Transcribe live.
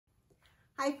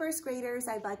Hi, first graders.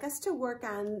 I'd like us to work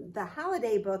on the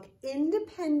holiday book,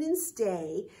 Independence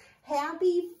Day.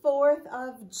 Happy 4th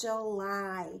of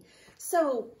July.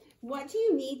 So what do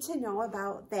you need to know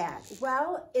about that?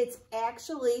 Well, it's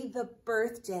actually the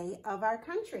birthday of our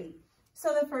country.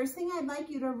 So the first thing I'd like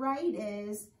you to write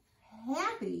is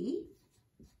happy,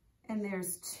 and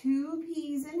there's two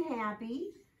P's in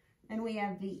happy, and we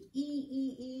have the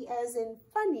E as in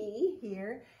funny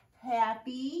here.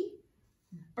 Happy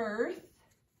birth.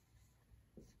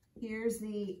 Here's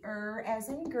the as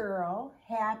in girl.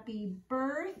 Happy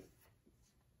birthday.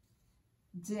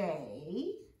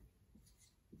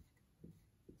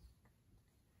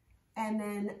 And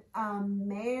then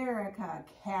America,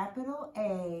 capital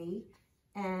A,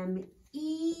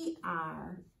 M-E-R-I-C-A.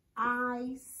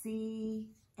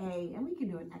 And we can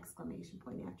do an exclamation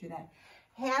point after that.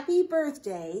 Happy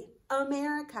birthday,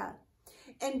 America.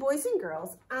 And boys and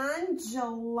girls, on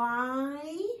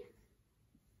July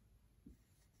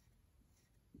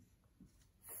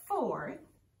 4th,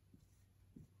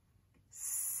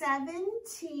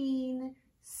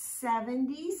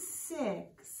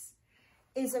 1776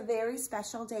 is a very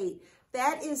special date.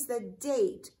 That is the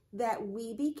date that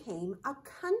we became a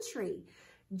country.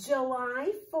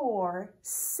 July 4,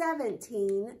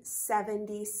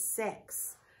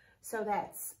 1776. So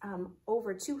that's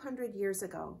over 200 years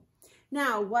ago.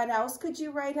 Now, what else could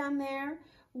you write on there?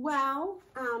 Well,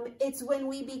 it's when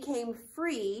we became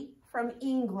free from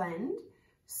England.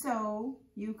 So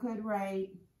you could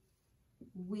write,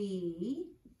 we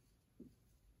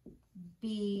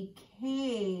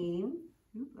became,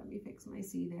 let me fix my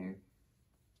C there,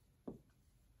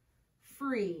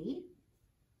 free.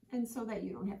 And so that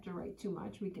you don't have to write too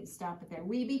much, we can stop it there.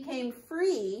 We became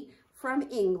free from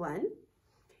England.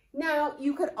 Now,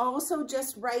 you could also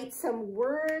just write some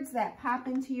words that pop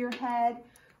into your head.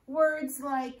 Words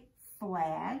like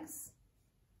flags.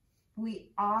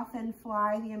 We often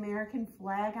fly the American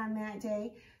flag on that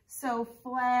day. So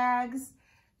flags,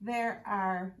 there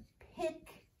are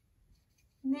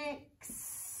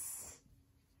picnics.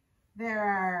 There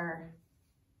are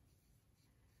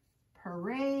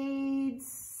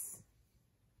parades.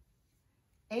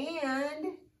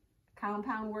 And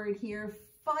compound word here,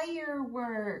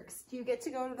 fireworks. Do you get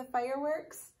to go to the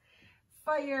fireworks?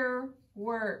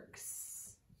 Fireworks.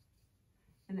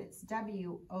 And it's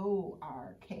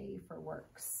W-O-R-K for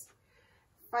works.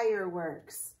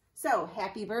 Fireworks. So,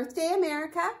 happy birthday,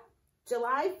 America.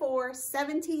 July 4,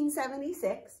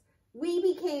 1776. We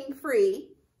became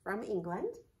free from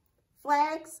England.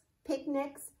 Flags,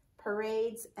 picnics,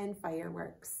 parades, and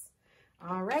fireworks.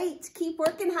 All right, keep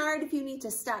working hard. If you need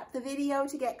to stop the video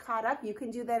to get caught up, you can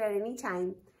do that at any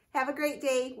time. Have a great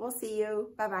day. We'll see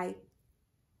you. Bye-bye.